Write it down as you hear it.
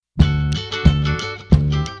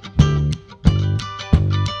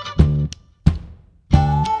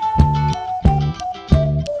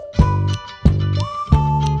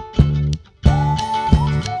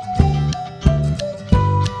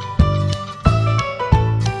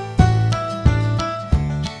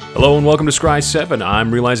Hello and welcome to Scry 7.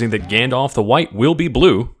 I'm realizing that Gandalf the White will be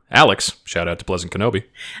blue. Alex, shout out to Pleasant Kenobi.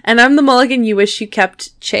 And I'm the mulligan you wish you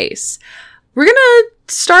kept, Chase. We're gonna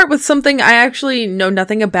start with something I actually know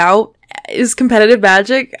nothing about, is competitive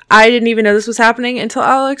Magic. I didn't even know this was happening until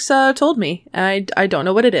Alex told me. I don't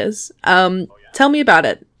know what it is. Tell me about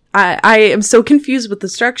it. I am so confused with the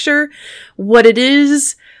structure, what it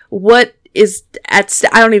is, what is I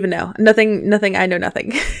don't even know. Nothing, I know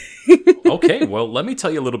nothing. Okay, well, let me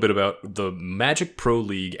tell you a little bit about the Magic Pro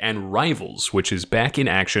League and Rivals, which is back in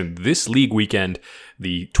action this league weekend,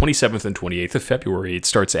 the 27th and 28th of February. It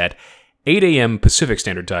starts at 8 a.m. Pacific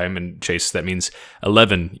Standard Time, and Chase, that means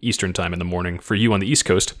 11 Eastern Time in the morning for you on the East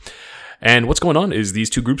Coast. And what's going on is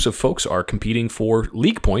these two groups of folks are competing for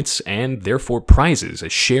league points and therefore prizes, a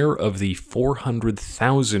share of the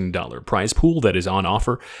 $400,000 prize pool that is on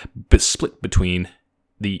offer, split between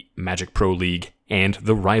the Magic Pro League and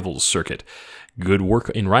the Rivals circuit. Good work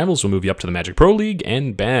in Rivals will move you up to the Magic Pro League,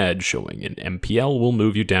 and bad showing in MPL will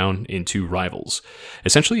move you down into Rivals.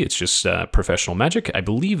 Essentially, it's just professional Magic. I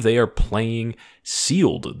believe they are playing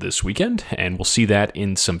Sealed this weekend, and we'll see that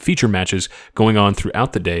in some feature matches going on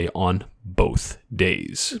throughout the day on both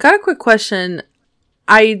days. Got a quick question.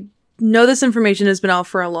 I know this information has been out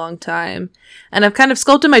for a long time, and I've kind of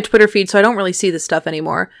sculpted my Twitter feed so I don't really see this stuff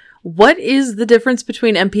anymore. What is the difference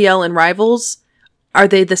between MPL and Rivals? Are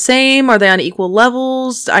they the same? Are they on equal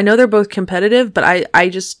levels? I know they're both competitive, but I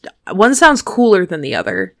just... one sounds cooler than the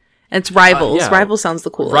other. And it's Rivals. Yeah. Rivals sounds the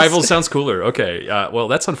coolest. Rivals sounds cooler. Okay. Well,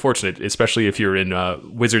 that's unfortunate, especially if you're in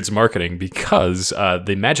Wizards marketing, because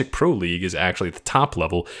the Magic Pro League is actually at the top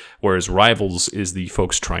level, whereas Rivals is the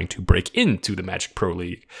folks trying to break into the Magic Pro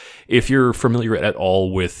League. If you're familiar at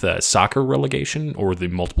all with soccer relegation or the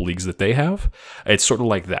multiple leagues that they have, it's sort of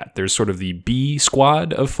like that. There's sort of the B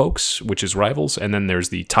squad of folks, which is Rivals, and then there's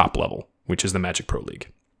the top level, which is the Magic Pro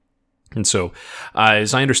League. And so,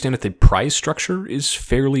 as I understand it, the prize structure is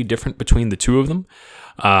fairly different between the two of them.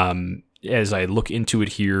 As I look into it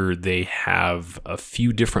here, they have a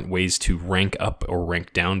few different ways to rank up or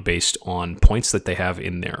rank down based on points that they have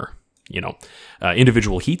in their,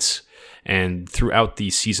 individual heats. And throughout the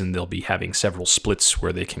season, they'll be having several splits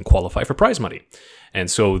where they can qualify for prize money.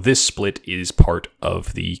 And so this split is part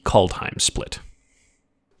of the Kaldheim split.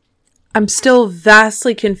 I'm still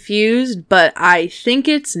vastly confused, but I think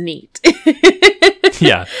it's neat.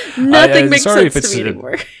 Yeah. Nothing makes sense to me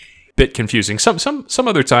anymore. Bit confusing. Some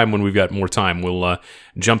other time when we've got more time, we'll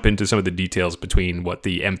jump into some of the details between what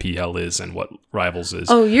the MPL is and what Rivals is.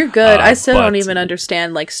 Oh, you're good. I still don't even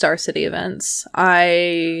understand Star City events.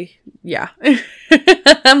 Yeah.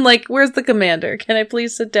 I'm like, where's the commander? Can I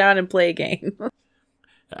please sit down and play a game?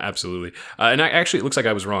 Absolutely. And actually, it looks like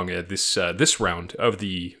I was wrong. This round of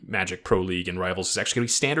the Magic Pro League and Rivals is actually going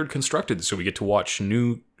to be standard constructed, so we get to watch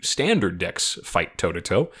new standard decks fight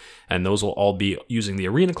toe-to-toe, and those will all be using the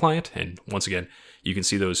Arena client, and once again, you can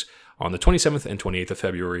see those on the 27th and 28th of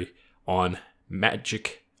February on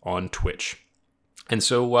Magic on Twitch. And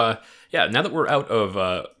so, now that we're out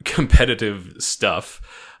of competitive stuff,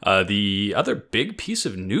 the other big piece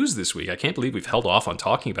of news this week, I can't believe we've held off on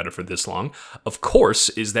talking about it for this long, of course,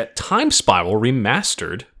 is that Time Spiral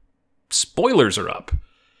Remastered spoilers are up.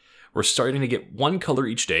 We're starting to get one color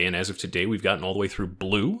each day, and as of today, we've gotten all the way through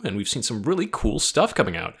blue, and we've seen some really cool stuff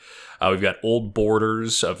coming out. We've got old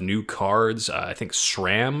borders of new cards. I think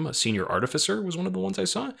SRAM, Senior Artificer, was one of the ones I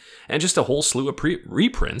saw. And just a whole slew of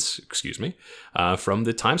reprints, from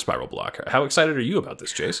the Time Spiral block. How excited are you about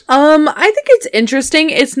this, Chase? I think it's interesting.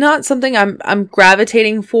 It's not something I'm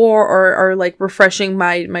gravitating for or refreshing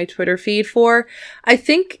my Twitter feed for. I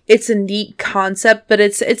think it's a neat concept, but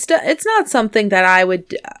it's not something that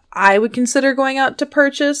I would consider going out to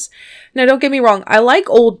purchase. Now, don't get me wrong. I like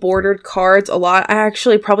old bordered cards a lot.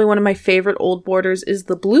 Probably one of my favorite old borders is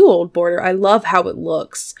the blue old border. I love how it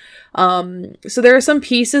looks. So there are some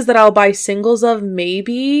pieces that I'll buy singles of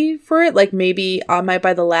maybe for it. Like maybe I might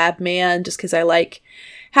buy the Lab Man just because I like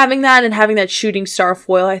having that, and having that Shooting Star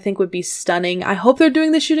foil I think would be stunning. I hope they're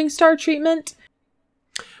doing the Shooting Star treatment.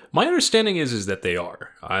 My understanding is that they are.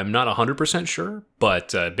 I'm not 100% sure,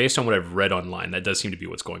 but based on what I've read online, that does seem to be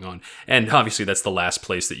what's going on. And obviously, that's the last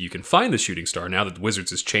place that you can find the Shooting Star now that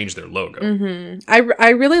Wizards has changed their logo. Mm-hmm. I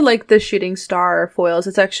really like the Shooting Star foils.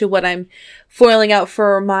 It's actually what I'm foiling out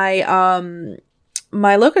for my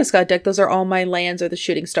my Locust God deck. Those are all my lands, are the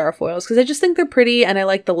Shooting Star foils, because I just think they're pretty and I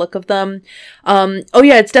like the look of them.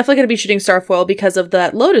 It's definitely going to be Shooting Star foil because of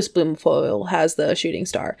that Lotus Bloom foil has the Shooting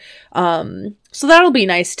Star. So that'll be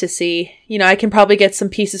nice to see. I can probably get some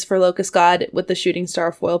pieces for Locust God with the Shooting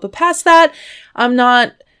Star foil, but past that, I'm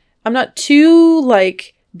not too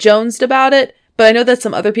jonesed about it. but I know that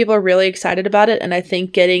some other people are really excited about it, and I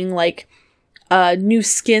think getting like new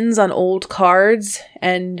skins on old cards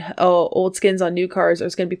and old skins on new cards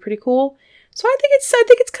is going to be pretty cool. So I think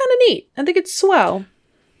it's kind of neat. I think it's swell.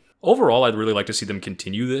 Overall, I'd really like to see them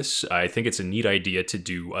continue this. I think it's a neat idea to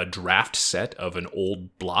do a draft set of an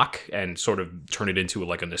old block and sort of turn it into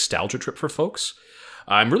like a nostalgia trip for folks.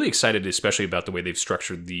 I'm really excited, especially about the way they've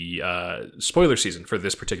structured the spoiler season for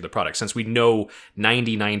this particular product, since we know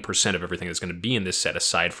 99% of everything that's going to be in this set,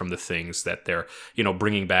 aside from the things that they're,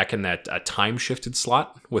 bringing back in that time-shifted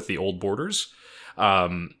slot with the old borders.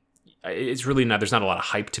 It's really not, there's not a lot of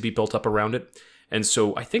hype to be built up around it. And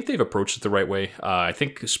so I think they've approached it the right way. I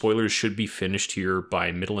think spoilers should be finished here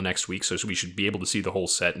by middle of next week, so we should be able to see the whole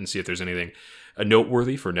set and see if there's anything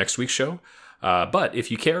noteworthy for next week's show. But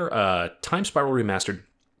if you care, Time Spiral Remastered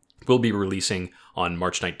will be releasing on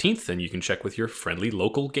March 19th, and you can check with your friendly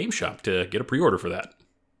local game shop to get a pre-order for that.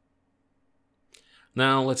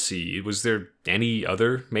 Now, let's see. Was there any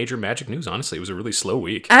other major Magic news? Honestly, it was a really slow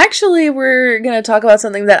week. Actually, we're going to talk about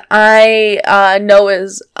something that I know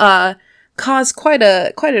is caused quite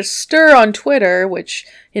a stir on Twitter, which,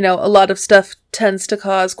 a lot of stuff tends to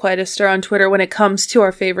cause quite a stir on Twitter when it comes to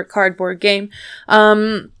our favorite cardboard game.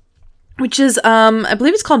 Which is, I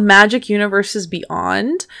believe it's called Magic Universes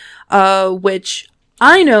Beyond, which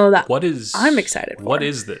I know that I'm excited for. What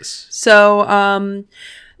is this? So,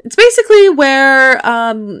 it's basically where,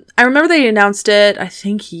 I remember they announced it, I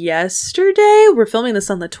think yesterday. We're filming this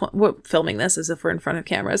on we're filming this as if we're in front of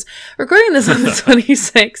cameras. Recording this on the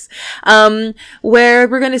 26th, where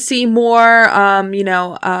we're going to see more,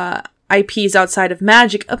 IPs outside of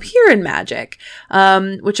Magic appear in Magic,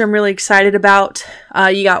 which I'm really excited about.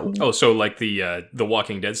 You got so like the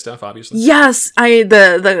Walking Dead stuff, obviously. Yes,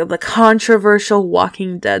 the controversial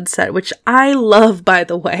Walking Dead set, which I love, by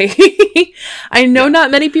the way. I know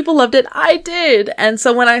not many people loved it. I did, and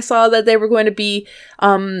so when I saw that they were going to be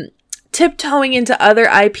tiptoeing into other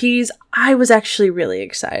IPs, I was actually really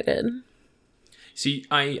excited. See,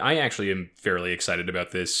 I actually am fairly excited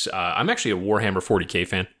about this. I'm actually a Warhammer 40k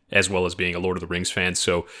fan, as well as being a Lord of the Rings fan,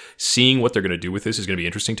 so seeing what they're going to do with this is going to be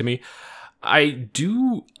interesting to me. I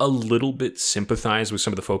do a little bit sympathize with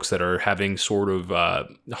some of the folks that are having sort of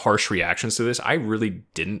harsh reactions to this. I really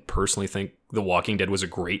didn't personally think The Walking Dead was a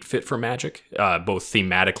great fit for Magic, both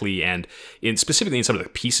thematically and specifically in some of the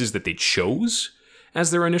pieces that they chose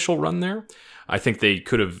as their initial run there. I think they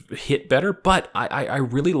could have hit better, but I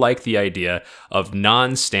really like the idea of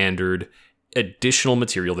non-standard additional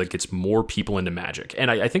material that gets more people into Magic.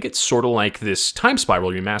 And I think it's sort of like this Time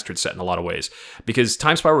Spiral Remastered set in a lot of ways, because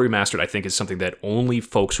Time Spiral Remastered, I think, is something that only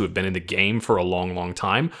folks who have been in the game for a long, long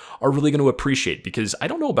time are really going to appreciate, because I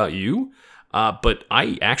don't know about you, but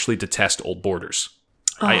I actually detest old borders.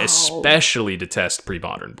 Oh. I especially detest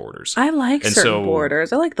pre-modern borders. I like certain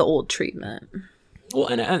borders. I like the old treatment. Well,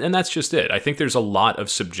 and that's just it. I think there's a lot of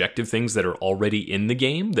subjective things that are already in the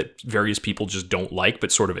game that various people just don't like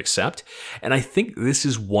but sort of accept. And I think this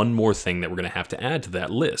is one more thing that we're going to have to add to that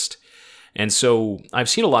list. And so I've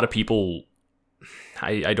seen a lot of people,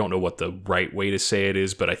 I don't know what the right way to say it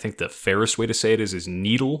is, but I think the fairest way to say it is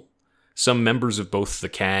needle some members of both the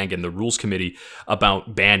CAG and the Rules Committee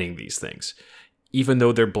about banning these things. Even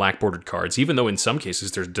though they're black-bordered cards, even though in some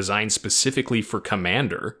cases they're designed specifically for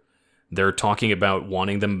Commander, they're talking about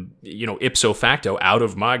wanting them, ipso facto out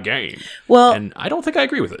of my game. Well, and I don't think I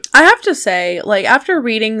agree with it. I have to say, after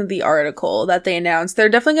reading the article that they announced, they're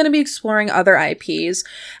definitely going to be exploring other IPs.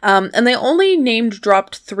 And they only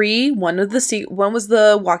dropped 3. One was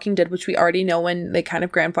The Walking Dead, which we already know when they kind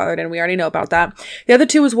of grandfathered in. We already know about that. The other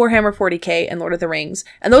 2 was Warhammer 40k and Lord of the Rings.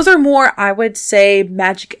 And those are more, I would say,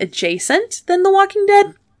 Magic adjacent than The Walking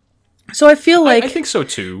Dead. So I feel like... I think so,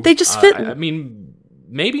 too. They just fit...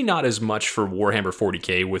 Maybe not as much for Warhammer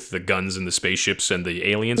 40k with the guns and the spaceships and the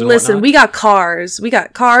aliens and Listen, whatnot. we got cars. We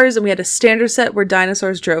got cars, and we had a standard set where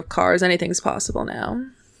dinosaurs drove cars. Anything's possible now.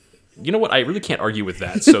 You know what? I really can't argue with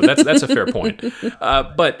that. So that's a fair point.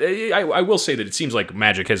 But I will say that it seems like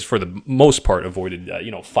Magic has, for the most part, avoided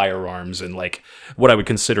firearms and what I would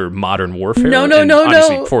consider modern warfare. No,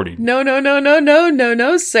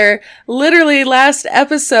 sir. Literally, last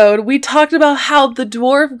episode we talked about how the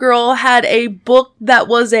dwarf girl had a book that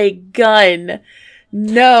was a gun.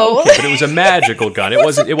 No, okay, but it was a magical gun. It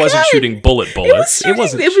wasn't shooting bullets.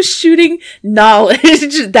 It was shooting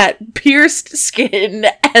knowledge that pierced skin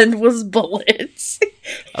and was bullets.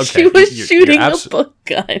 Okay, she was shooting a book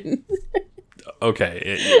gun.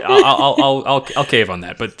 Okay, I'll cave on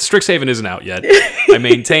that. But Strixhaven isn't out yet. I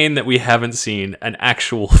maintain that we haven't seen an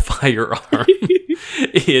actual firearm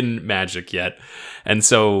in Magic yet. And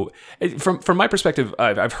so, from my perspective,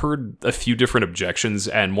 I've heard a few different objections,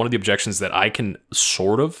 and one of the objections that I can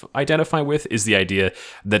sort of identify with is the idea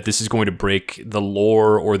that this is going to break the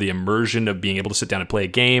lore or the immersion of being able to sit down and play a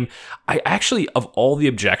game. I actually, of all the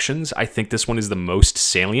objections, I think this one is the most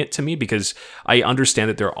salient to me, because I understand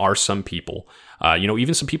that there are some people,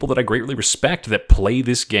 even some people that I greatly respect, that play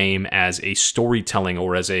this game as a storytelling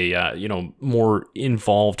or as a, more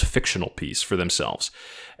involved fictional piece for themselves.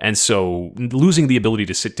 And so losing the ability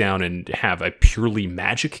to sit down and have a purely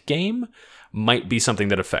Magic game might be something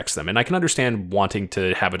that affects them. And I can understand wanting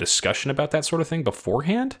to have a discussion about that sort of thing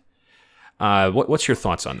beforehand. What's your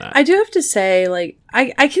thoughts on that? I do have to say, like,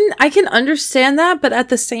 I can understand that, but at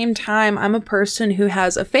the same time, I'm a person who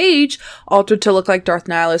has a phage altered to look like Darth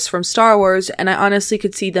Nihilus from Star Wars, and I honestly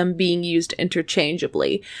could see them being used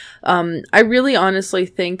interchangeably. I really honestly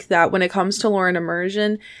think that when it comes to lore and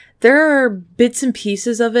immersion, there are bits and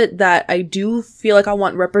pieces of it that I do feel like I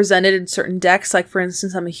want represented in certain decks. Like, for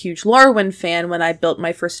instance, I'm a huge Lorwyn fan. When I built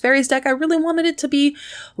my first Fairies deck, I really wanted it to be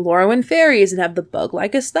Lorwyn Fairies and have the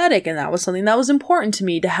bug-like aesthetic. And that was something that was important to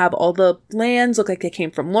me, to have all the lands look like they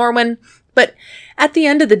came from Lorwyn. But at the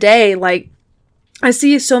end of the day, like, I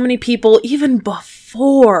see so many people, even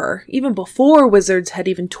before Wizards had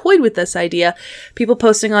even toyed with this idea, people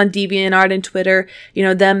posting on DeviantArt and Twitter,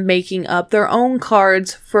 them making up their own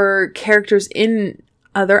cards for characters in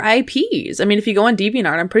other IPs. I mean, if you go on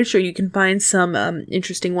DeviantArt, I'm pretty sure you can find some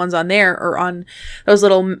interesting ones on there, or on those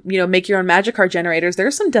little, make your own magic card generators.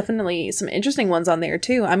 There's definitely some interesting ones on there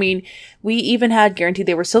too. I mean, we even had guaranteed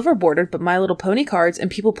they were silver bordered, but My Little Pony cards,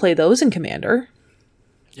 and people play those in Commander.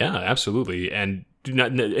 Yeah, absolutely. And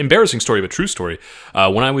embarrassing story, but true story.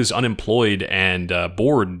 When I was unemployed and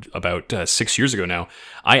bored about 6 years ago now,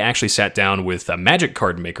 I actually sat down with Magic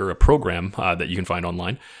Card Maker, a program that you can find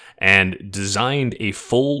online, and designed a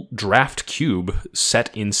full draft cube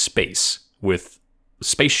set in space with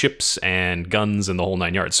spaceships and guns and the whole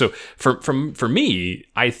nine yards. So for me,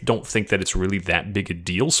 I don't think that it's really that big a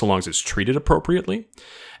deal so long as it's treated appropriately.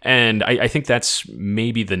 And I think that's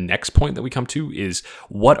maybe the next point that we come to, is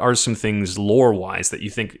what are some things lore-wise that you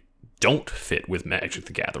think don't fit with Magic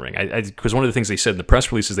the Gathering? Because one of the things they said in the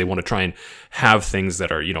press release is they want to try and have things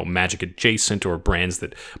that are, Magic adjacent, or brands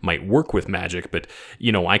that might work with Magic. But,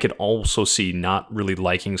 I could also see not really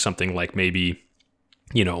liking something like maybe,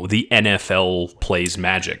 the NFL plays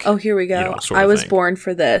Magic. Oh, here we go. I was born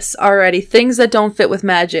for this. Alrighty, things that don't fit with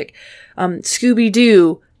Magic.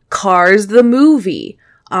 Scooby-Doo, Cars the movie.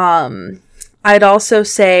 I'd also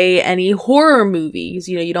say any horror movies.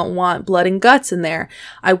 You don't want blood and guts in there.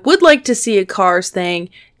 I would like to see a Cars thing.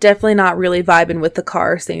 Definitely not really vibing with the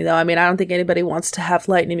Cars thing, though. I mean, I don't think anybody wants to have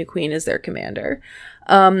Lightning McQueen as their commander.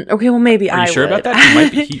 Okay, well, maybe I would. Are you sure about that? He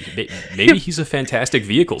might be. Maybe he's a fantastic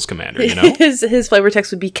vehicles commander, His flavor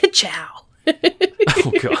text would be ka-chow.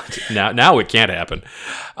 Oh god! Now it can't happen.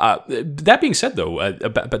 That being said, though,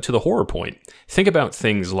 but to the horror point, think about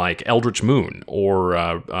things like Eldritch Moon or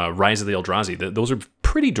Rise of the Eldrazi. Those are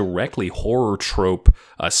pretty directly horror trope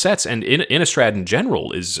sets, and Innistrad in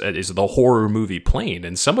general is the horror movie plane.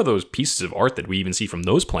 And some of those pieces of art that we even see from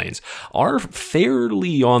those planes are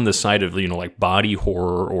fairly on the side of like body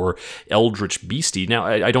horror or Eldritch Beastie. Now,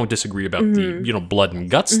 I don't disagree about the blood and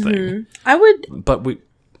guts thing. I would, but we.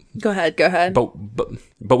 Go ahead.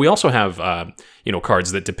 But we also have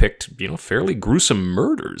cards that depict fairly gruesome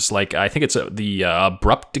murders. Like, I think it's the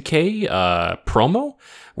Abrupt Decay promo,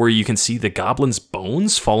 where you can see the goblin's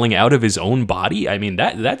bones falling out of his own body. I mean,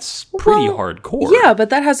 that's pretty hardcore. Yeah, but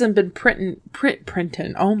that hasn't been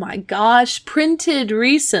printed. Oh my gosh, printed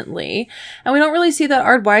recently, and we don't really see that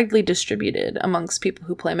art widely distributed amongst people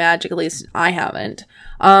who play Magic. At least I haven't.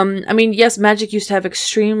 I mean, yes, Magic used to have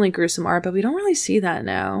extremely gruesome art, but we don't really see that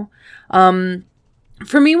now.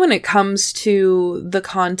 For me, when it comes to the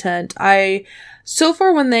content, so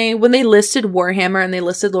far when they listed Warhammer and they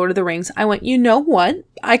listed Lord of the Rings, I went, you know what?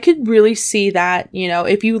 I could really see that,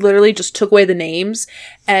 if you literally just took away the names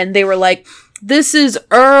and they were like, this is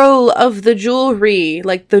Earl of the Jewelry,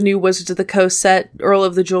 like the new Wizards of the Coast set, Earl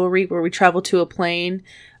of the Jewelry, where we travel to a plane.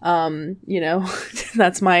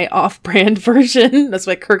 That's my off-brand version. That's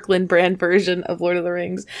my Kirkland brand version of Lord of the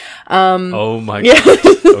Rings. Oh my god.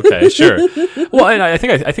 Okay, sure. Well, and I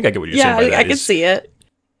think I get what you're saying. Yeah, I can see it.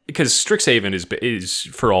 Because Strixhaven is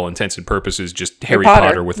for all intents and purposes just Harry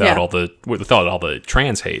Potter without all the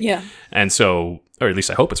trans hate. Yeah. And so, or at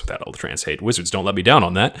least I hope it's without all the trans hate. Wizards, don't let me down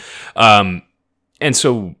on that. And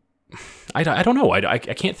so I don't know. I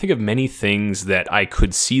can't think of many things that I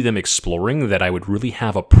could see them exploring that I would really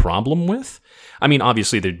have a problem with. I mean,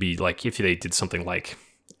 obviously there'd be like, if they did something like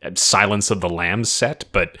Silence of the Lambs set,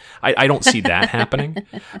 but I don't see that happening.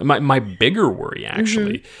 My bigger worry,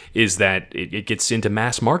 actually, is that it gets into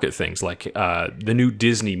mass market things like the new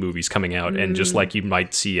Disney movies coming out, and just like you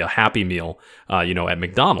might see a Happy Meal, at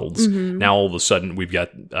McDonald's, now all of a sudden we've got,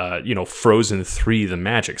 Frozen 3, the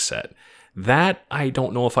Magic set. That I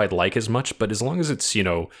don't know if I'd like as much, but as long as it's,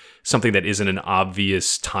 something that isn't an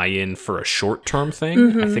obvious tie-in for a short-term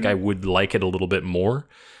thing, I think I would like it a little bit more.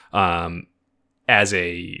 As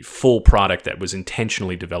a full product that was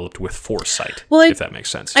intentionally developed with foresight, if that makes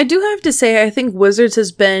sense. I do have to say, I think Wizards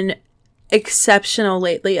has been exceptional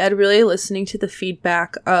lately at really listening to the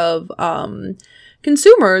feedback of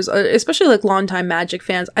consumers, especially like longtime Magic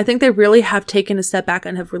fans. I think they really have taken a step back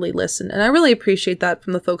and have really listened. And I really appreciate that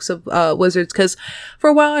from the folks of Wizards, because for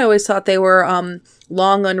a while I always thought they were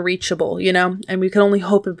long unreachable, and we could only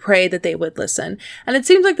hope and pray that they would listen. And it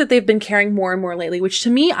seems like that they've been caring more and more lately, which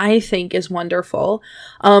to me, I think is wonderful.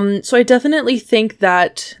 So I definitely think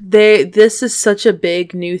that this is such a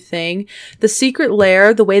big new thing. The Secret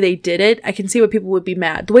Lair, the way they did it, I can see why people would be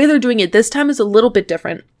mad. The way they're doing it this time is a little bit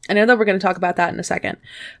different. I know that we're going to talk about that in a second,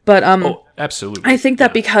 but absolutely. I think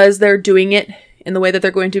that because they're doing it in the way that they're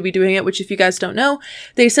going to be doing it, which if you guys don't know,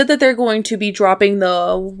 they said that they're going to be dropping the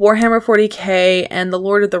Warhammer 40k and the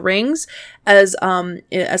Lord of the Rings as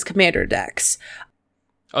commander decks.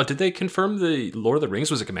 Oh, did they confirm the Lord of the Rings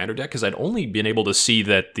was a commander deck? Because I'd only been able to see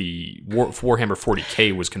that the Warhammer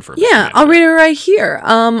 40k was confirmed. Yeah, I'll read it right here.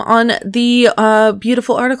 On the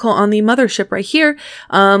beautiful article on the mothership right here.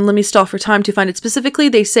 Let me stall for time to find it specifically.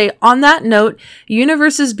 They say, on that note,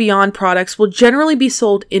 Universes Beyond products will generally be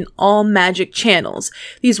sold in all Magic channels.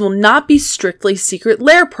 These will not be strictly Secret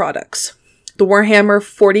Lair products. The Warhammer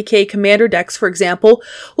 40k commander decks, for example,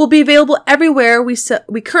 will be available everywhere we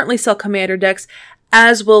currently sell commander decks,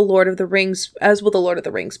 as will the Lord of the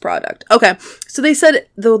Rings product. Okay, so they said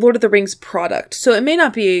the Lord of the Rings product. So it may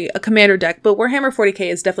not be a commander deck, but Warhammer 40k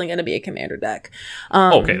is definitely going to be a commander deck.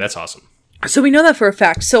 Okay, that's awesome. So we know that for a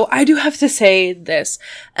fact. So I do have to say this,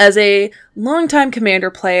 as a longtime commander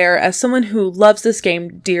player, as someone who loves this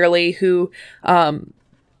game dearly, who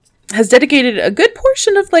has dedicated a good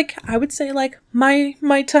portion of, I would say,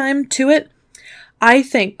 my time to it, I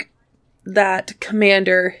think that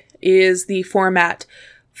Commander is the format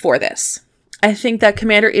for this. I think that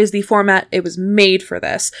Commander is the format. It was made for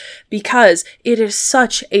this because it is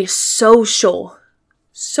such a social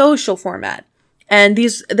format. And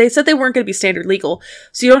they said they weren't going to be standard legal,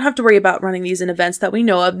 so you don't have to worry about running these in events that we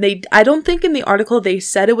know of. I don't think in the article they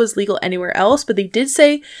said it was legal anywhere else, but they did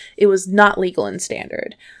say it was not legal in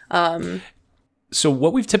standard. So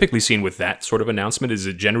what we've typically seen with that sort of announcement is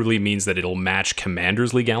it generally means that it'll match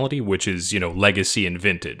Commander's legality, which is, Legacy and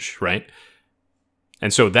Vintage, right?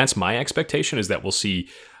 And so that's my expectation, is that we'll see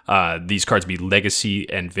these cards be Legacy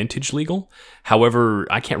and Vintage legal. However,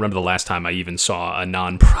 I can't remember the last time I even saw a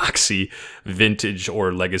non-proxy Vintage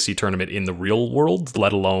or Legacy tournament in the real world,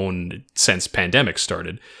 let alone since pandemic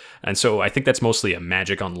started. And so I think that's mostly a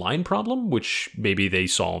Magic Online problem, which maybe they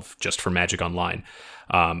solve just for Magic Online.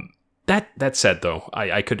 That said, though,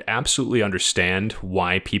 I could absolutely understand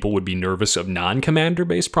why people would be nervous of non-commander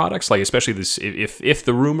based products, like especially this, if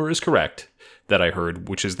the rumor is correct that I heard,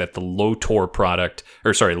 which is that the LOTOR product,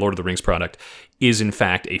 Lord of the Rings product, is in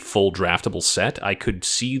fact a full draftable set. I could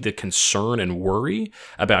see the concern and worry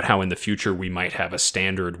about how in the future we might have a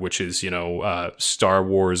standard, which is, Star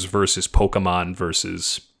Wars versus Pokemon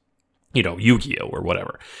versus, Yu-Gi-Oh! Or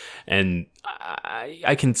whatever. And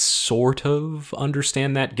I can sort of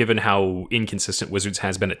understand that, given how inconsistent Wizards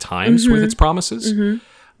has been at times with its promises.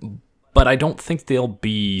 Mm-hmm. But I don't think they'll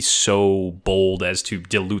be so bold as to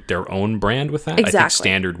dilute their own brand with that. Exactly. I think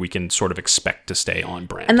standard we can sort of expect to stay on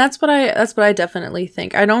brand. And that's what I definitely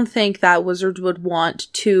think. I don't think that Wizards would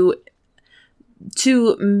want to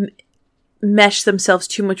mesh themselves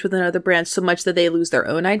too much with another brand so much that they lose their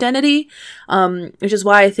own identity, which is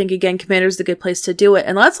why I think, again, Commander is a good place to do it.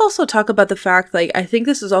 And let's also talk about the fact, I think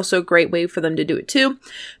this is also a great way for them to do it too,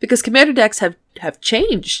 because Commander decks have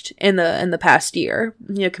changed in the past year.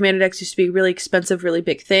 Commander decks used to be really expensive, really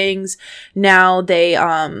big things. Now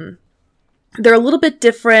they're a little bit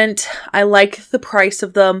different. I like the price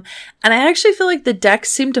of them. And I actually feel like the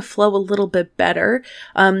decks seem to flow a little bit better.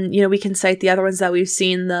 We can cite the other ones that we've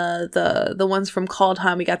seen, the ones from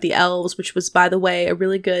Kaldheim. We got the Elves, which was, by the way, a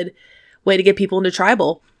really good way to get people into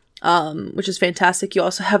Tribal, which is fantastic. You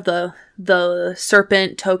also have the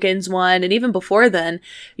Serpent tokens one. And even before then,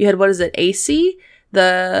 you had, AC?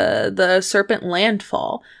 The Serpent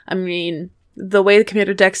Landfall. I mean, the way the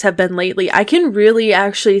Commander decks have been lately, I can really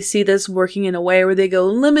actually see this working in a way where they go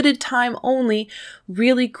limited time only,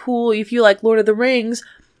 really cool. If you like Lord of the Rings,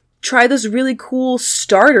 try this really cool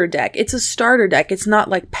starter deck. It's a starter deck. It's not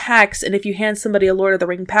like packs. And if you hand somebody a Lord of the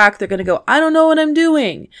Ring pack, they're going to go, I don't know what I'm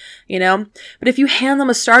doing, you know? But if you hand them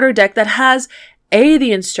a starter deck that has A,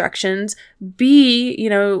 the instructions, B, you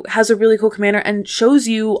know, has a really cool commander and shows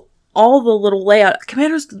you all the little layout.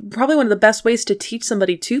 Commander's probably one of the best ways to teach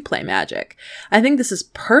somebody to play Magic. I think this is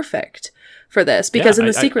perfect for this because in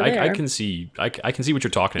the Secret Lair, I can see what you're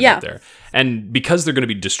talking about there. And because they're going to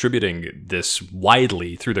be distributing this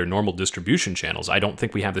widely through their normal distribution channels, I don't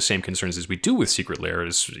think we have the same concerns as we do with Secret Lair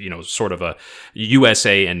as, you know, sort of a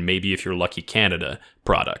USA and maybe if you're lucky Canada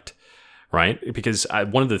product, right? Because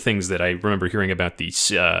one of the things that I remember hearing about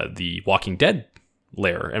the Walking Dead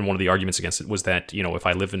lair, and one of the arguments against it was that, you know, if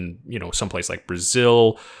I live in, you know, someplace like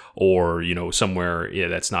Brazil or, you know, somewhere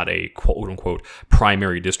that's not a quote unquote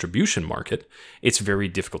primary distribution market, it's very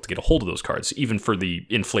difficult to get a hold of those cards, even for the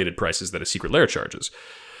inflated prices that a Secret Lair charges.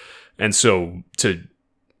 And so to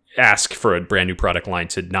ask for a brand new product line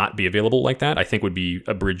to not be available like that, I think would be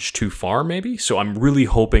a bridge too far, maybe. So I'm really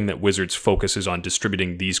hoping that Wizards focuses on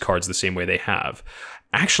distributing these cards the same way they have.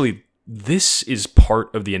 Actually, this is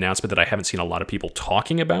part of the announcement that I haven't seen a lot of people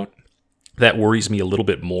talking about that worries me a little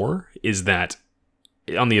bit more, is that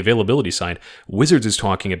on the availability side, Wizards is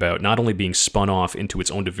talking about not only being spun off into its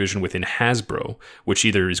own division within Hasbro, which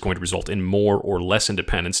either is going to result in more or less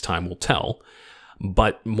independence, time will tell,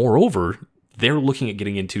 but moreover, they're looking at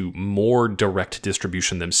getting into more direct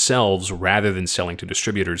distribution themselves rather than selling to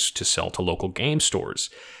distributors to sell to local game stores.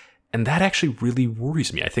 And that actually really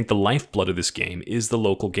worries me. I think the lifeblood of this game is the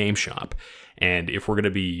local game shop. And if we're going to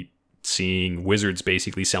be seeing Wizards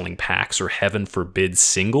basically selling packs or heaven forbid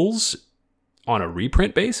singles on a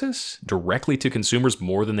reprint basis directly to consumers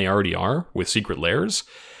more than they already are with Secret Lairs,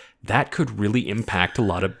 that could really impact a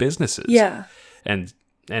lot of businesses. Yeah.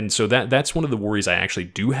 And so that's one of the worries I actually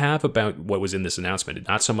do have about what was in this announcement.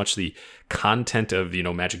 Not so much the content of, you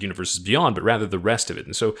know, Magic Universes Beyond, but rather the rest of it.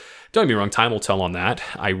 And so don't get me wrong, time will tell on that.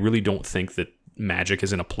 I really don't think that Magic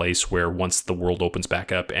is in a place where once the world opens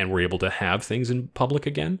back up and we're able to have things in public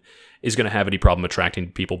again, is going to have any problem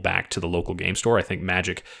attracting people back to the local game store. I think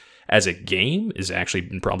Magic as a game is actually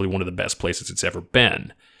probably one of the best places it's ever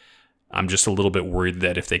been. I'm just a little bit worried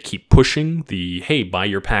that if they keep pushing the, hey, buy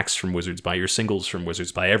your packs from Wizards, buy your singles from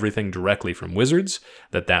Wizards, buy everything directly from Wizards,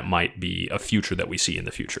 that might be a future that we see in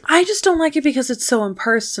the future. I just don't like it because it's so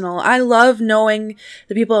impersonal. I love knowing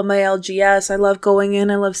the people at my LGS. I love going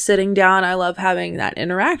in. I love sitting down. I love having that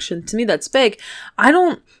interaction. To me, that's big. I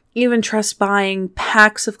don't even trust buying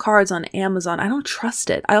packs of cards on Amazon. I don't trust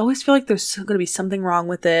it. I always feel like there's going to be something wrong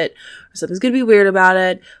with it, or something's going to be weird about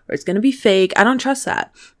it, or it's going to be fake. I don't trust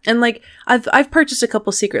that. And like, I've purchased a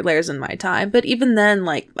couple Secret Lairs in my time, but even then,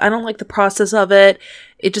 like, I don't like the process of it.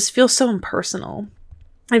 It just feels so impersonal.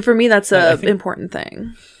 And for me, that's an important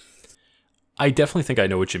thing. I definitely think I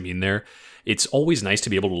know what you mean there. It's always nice to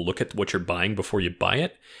be able to look at what you're buying before you buy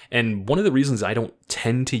it. And one of the reasons I don't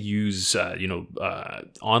tend to use,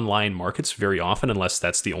 online markets very often, unless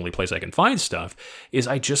that's the only place I can find stuff, is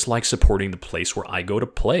I just like supporting the place where I go to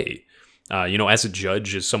play. As a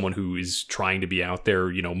judge, as someone who is trying to be out there,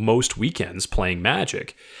 most weekends playing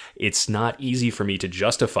Magic, it's not easy for me to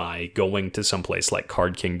justify going to someplace like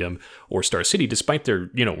Card Kingdom or Star City, despite their,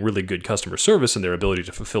 really good customer service and their ability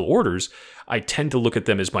to fulfill orders. I tend to look at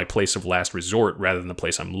them as my place of last resort rather than the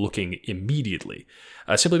place I'm looking immediately,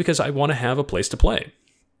 simply because I want to have a place to play.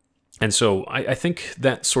 And so I think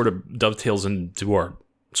that sort of dovetails into our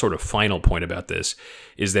sort of final point about this,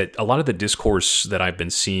 is that a lot of the discourse that I've been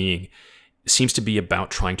seeing seems to be about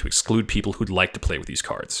trying to exclude people who'd like to play with these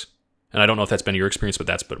cards. And I don't know if that's been your experience, but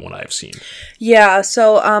that's been what I've seen. Yeah,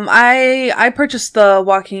 so I purchased the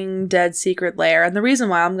Walking Dead Secret Lair, and the reason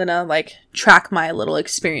why I'm gonna track my little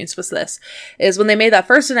experience with this is when they made that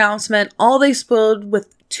first announcement, all they spoiled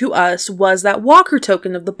to us was that Walker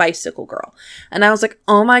token of the Bicycle Girl. And I was like,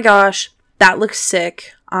 oh my gosh, that looks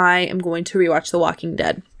sick. I am going to rewatch The Walking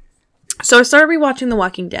Dead. So I started rewatching The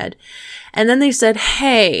Walking Dead, and then they said,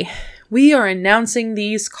 hey, we are announcing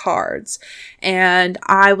these cards. And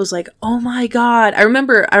I was like, oh my God. I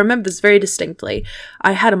remember this very distinctly.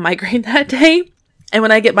 I had a migraine that day. And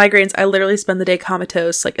when I get migraines, I literally spend the day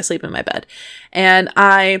comatose, asleep in my bed. And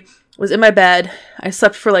I was in my bed. I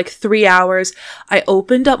slept for 3 hours. I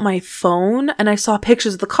opened up my phone and I saw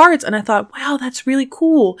pictures of the cards and I thought, wow, that's really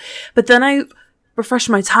cool. But then I refreshed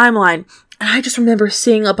my timeline and I just remember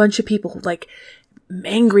seeing a bunch of people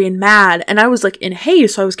angry and mad, and I was in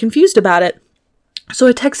haze, so I was confused about it. So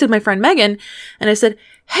I texted my friend Megan and I said,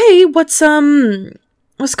 hey, what's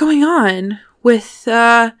going on with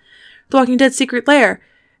The Walking Dead Secret Lair?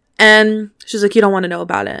 And she's like, you don't want to know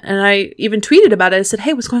about it. And I even tweeted about it. I said,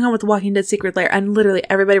 hey, what's going on with the Walking Dead secret lair? And literally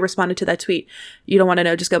everybody responded to that tweet. You don't want to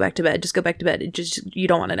know. Just go back to bed. Just go back to bed. You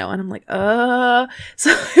don't want to know. And I'm like,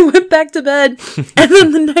 So I went back to bed. And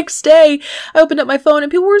then the next day I opened up my phone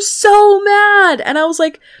and people were so mad. And I was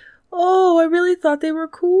like, oh, I really thought they were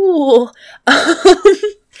cool.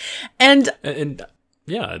 And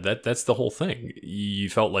yeah, that's the whole thing. You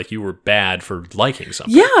felt like you were bad for liking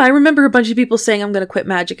something. Yeah, I remember a bunch of people saying, I'm going to quit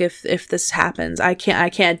Magic if this happens. I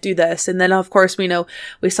can't do this. And then, of course,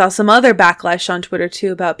 we saw some other backlash on Twitter,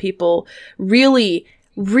 too, about people really,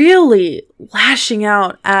 really lashing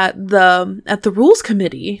out at the rules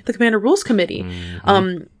committee, the Commander Rules Committee.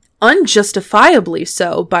 Mm-hmm. Unjustifiably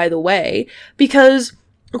so, by the way, because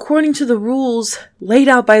according to the rules laid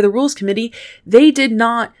out by the Rules Committee, they did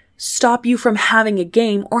not stop you from having a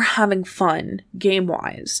game or having fun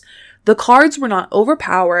game-wise. The cards were not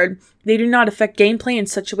overpowered. They do not affect gameplay in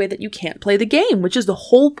such a way that you can't play the game, which is the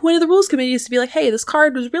whole point of the Rules Committee, is to be like, hey, this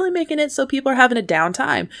card was really making it so people are having a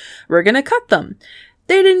downtime. We're going to cut them.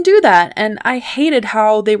 They didn't do that, and I hated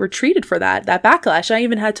how they were treated for that backlash. I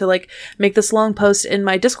even had to make this long post in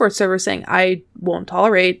my Discord server saying, I won't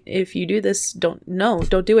tolerate if you do this. Don't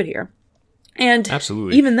do it here. And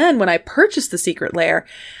absolutely, even then, when I purchased the secret lair,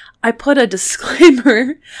 I put a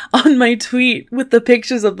disclaimer on my tweet with the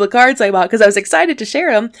pictures of the cards I bought because I was excited to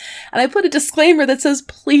share them. And I put a disclaimer that says,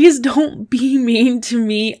 please don't be mean to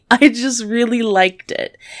me. I just really liked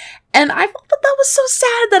it. And I felt that was so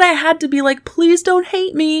sad that I had to be like, please don't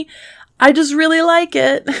hate me. I just really like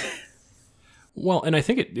it. Well, and I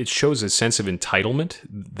think it shows a sense of entitlement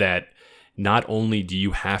that not only do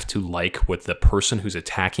you have to like what the person who's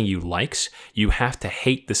attacking you likes, you have to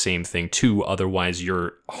hate the same thing too, otherwise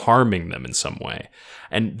you're harming them in some way.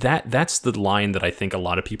 And that's the line that I think a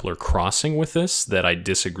lot of people are crossing with this that I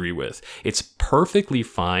disagree with. It's perfectly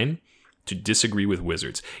fine to disagree with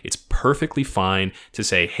Wizards. It's perfectly fine to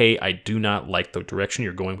say, hey, I do not like the direction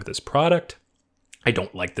you're going with this product. I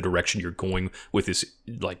don't like the direction you're going with this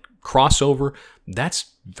crossover.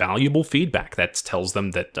 That's valuable feedback. That tells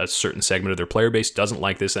them that a certain segment of their player base doesn't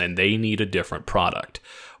like this and they need a different product.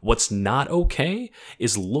 What's not okay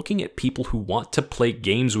is looking at people who want to play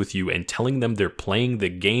games with you and telling them they're playing the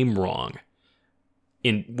game wrong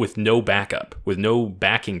with no backup, with no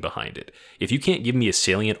backing behind it. If you can't give me a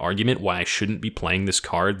salient argument why I shouldn't be playing this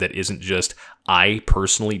card that isn't just I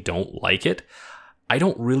personally don't like it, I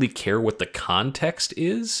don't really care what the context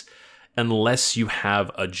is unless you have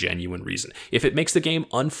a genuine reason. If it makes the game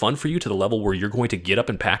unfun for you to the level where you're going to get up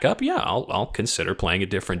and pack up, yeah, I'll consider playing a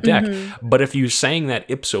different deck. Mm-hmm. But if you're saying that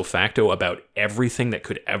ipso facto about everything that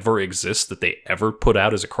could ever exist that they ever put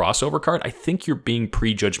out as a crossover card, I think you're being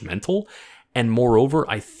prejudgmental. And moreover,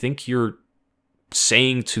 I think you're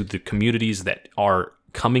saying to the communities that are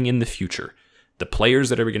coming in the future, the players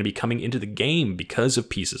that are going to be coming into the game because of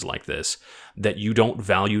pieces like this, that you don't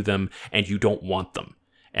value them and you don't want them.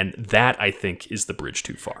 And that, I think, is the bridge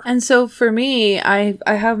too far. And so for me, I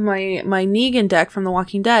have my Negan deck from The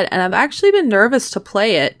Walking Dead, and I've actually been nervous to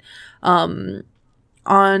play it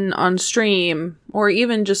on stream, or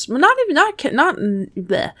even just not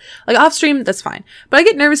bleh. Off stream. That's fine, but I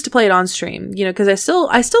get nervous to play it on stream, because I still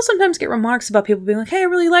sometimes get remarks about people being like, hey, I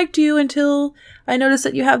really liked you until I noticed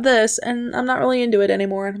that you have this and I'm not really into it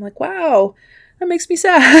anymore. And I'm like, wow, that makes me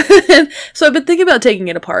sad. So I've been thinking about taking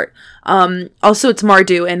it apart. Also it's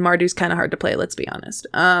Mardu, and Mardu's kind of hard to play, let's be honest.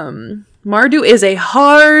 Mardu is a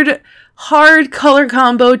hard color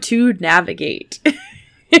combo to navigate.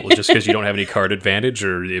 Well, just because you don't have any card advantage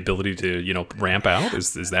or the ability to, ramp out?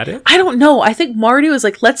 Is that it? I don't know. I think Mardu is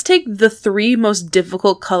let's take the 3 most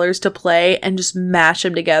difficult colors to play and just mash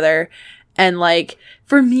them together. And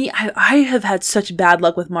for me, I have had such bad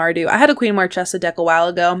luck with Mardu. I had a Queen Marchesa deck a while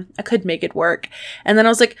ago. I could make it work. And then I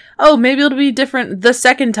was like, oh, maybe it'll be different the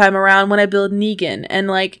second time around when I build Negan. And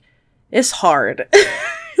it's hard.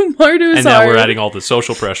 Mardu is and now hard. We're adding all the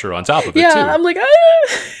social pressure on top of it, too. Yeah, I'm like,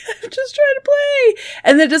 I'm just trying to play.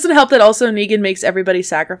 And it doesn't help that also Negan makes everybody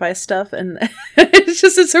sacrifice stuff. And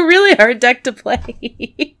it's a really hard deck to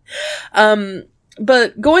play.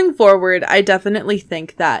 But going forward, I definitely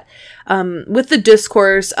think that with the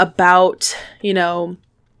discourse about,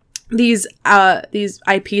 these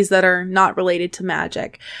IPs that are not related to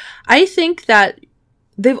Magic, I think that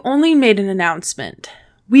they've only made an announcement.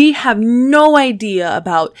 We have no idea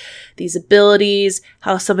about these abilities,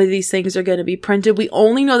 how some of these things are going to be printed. We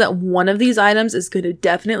only know that one of these items is going to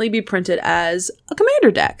definitely be printed as a commander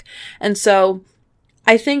deck. And so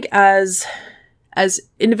I think as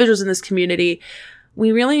individuals in this community,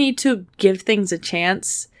 we really need to give things a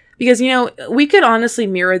chance. Because, we could honestly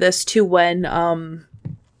mirror this to when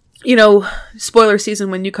spoiler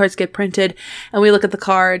season when new cards get printed and we look at the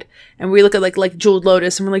card and we look at like Jeweled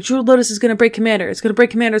Lotus and we're like, Jeweled Lotus is going to break Commander. It's going to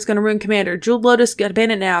break Commander. It's going to ruin Commander. Jeweled Lotus, got to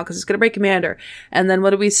ban it now because it's going to break Commander. And then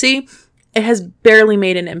what do we see? It has barely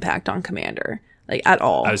made an impact on Commander, like at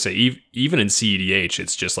all. I would say even in CEDH,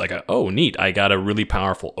 it's just like, oh, neat. I got a really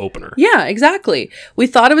powerful opener. Yeah, exactly. We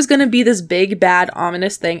thought it was going to be this big, bad,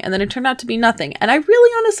 ominous thing, and then it turned out to be nothing. And I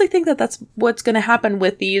really honestly think that that's what's going to happen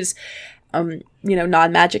with these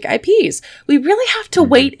non-Magic IPs. We really have to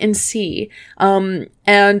wait and see.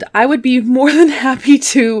 And I would be more than happy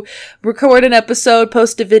to record an episode,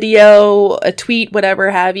 post a video, a tweet,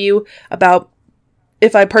 whatever have you, about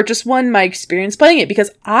if I purchase one, my experience playing it,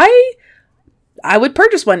 because I would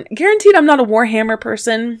purchase one. Guaranteed I'm not a Warhammer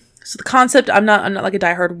person. So the concept, I'm not like a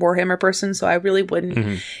diehard Warhammer person, so I really wouldn't.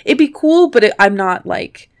 Mm-hmm. It'd be cool, but I'm not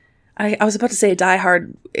like, I was about to say a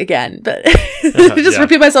diehard again, but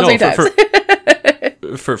repeat myself 3 times.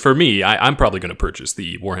 For me, I'm probably going to purchase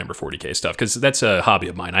the Warhammer 40k stuff because that's a hobby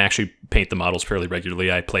of mine. I actually paint the models fairly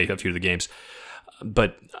regularly. I play a few of the games.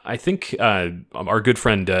 But I think our good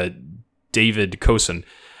friend David Kosen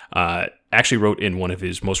actually wrote in one of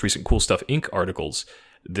his most recent Cool Stuff Inc. articles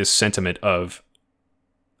this sentiment of,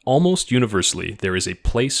 almost universally, there is a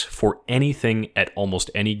place for anything at almost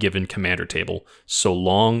any given Commander table, so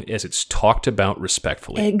long as it's talked about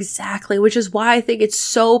respectfully. Exactly, which is why I think it's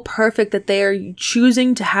so perfect that they are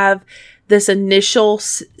choosing to have this initial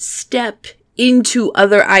step into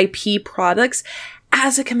other IP products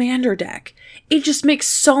as a Commander deck. It just makes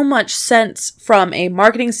so much sense from a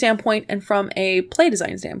marketing standpoint and from a play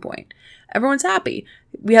design standpoint. Everyone's happy.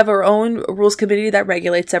 We have our own rules committee that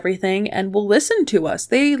regulates everything and will listen to us.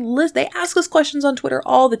 They ask us questions on Twitter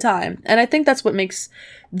all the time. And I think that's what makes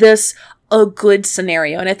this a good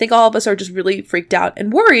scenario. And I think all of us are just really freaked out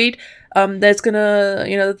and worried that it's going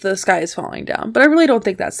to, the sky is falling down. But I really don't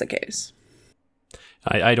think that's the case.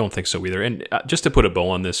 I don't think so either. And just to put a bow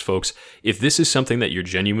on this, folks, if this is something that you're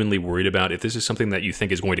genuinely worried about, if this is something that you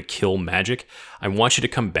think is going to kill Magic, I want you to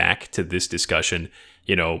come back to this discussion,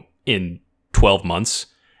 in 12 months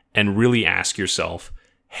and really ask yourself,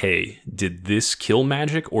 hey, did this kill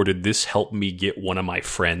Magic or did this help me get one of my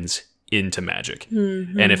friends into Magic?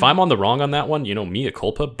 Mm-hmm. And if I'm on the wrong on that one, mea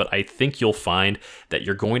culpa, but I think you'll find that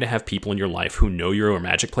you're going to have people in your life who know you're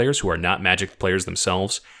Magic players, who are not Magic players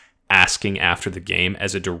themselves, asking after the game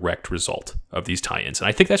as a direct result of these tie-ins. And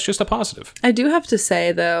I think that's just a positive. I do have to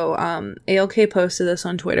say, though, ALK posted this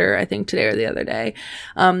on Twitter, I think today or the other day,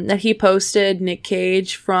 that he posted Nick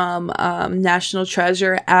Cage from National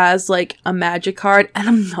Treasure as like a Magic card. And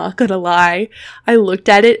I'm not gonna lie, I looked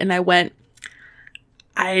at it and I went,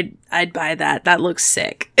 I'd buy that. That looks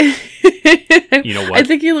sick. You know what? I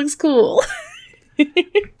think he looks cool.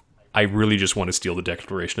 I really just want to steal the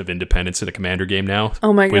Declaration of Independence in a Commander game now.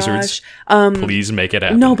 Oh my Wizards, gosh. Please make it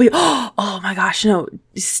happen. No, but oh my gosh, no.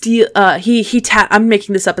 Steal I'm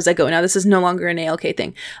making this up as I go now. This is no longer an ALK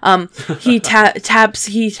thing. He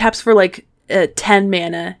taps for like 10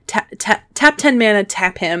 mana. Tap 10 mana,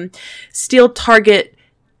 tap him. Steal target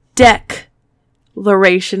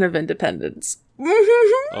Declaration of Independence.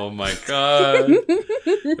 Oh my god.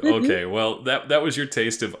 Okay, well, that was your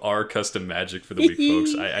taste of our custom Magic for the week,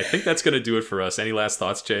 folks. I think that's going to do it for us. Any last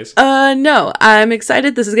thoughts, Chase? No. I'm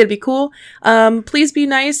excited. This is going to be cool. Please be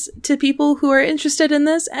nice to people who are interested in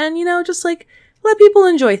this and, just like let people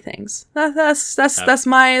enjoy things. That's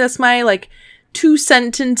my like 2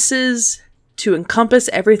 sentences to encompass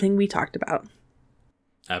everything we talked about.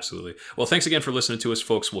 Absolutely. Well, thanks again for listening to us,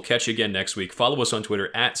 folks. We'll catch you again next week. Follow us on Twitter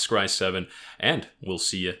at Scry7, and we'll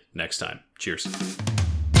see you next time. Cheers.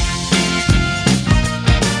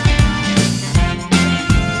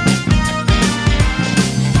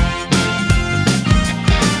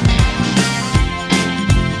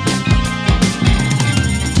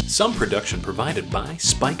 Some production provided by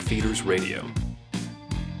Spike Feeders Radio.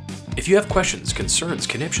 If you have questions, concerns,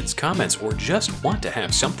 conniptions, comments, or just want to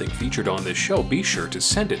have something featured on this show, be sure to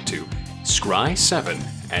send it to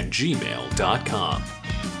scry7@gmail.com.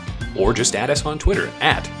 Or just add us on Twitter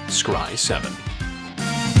at scry7.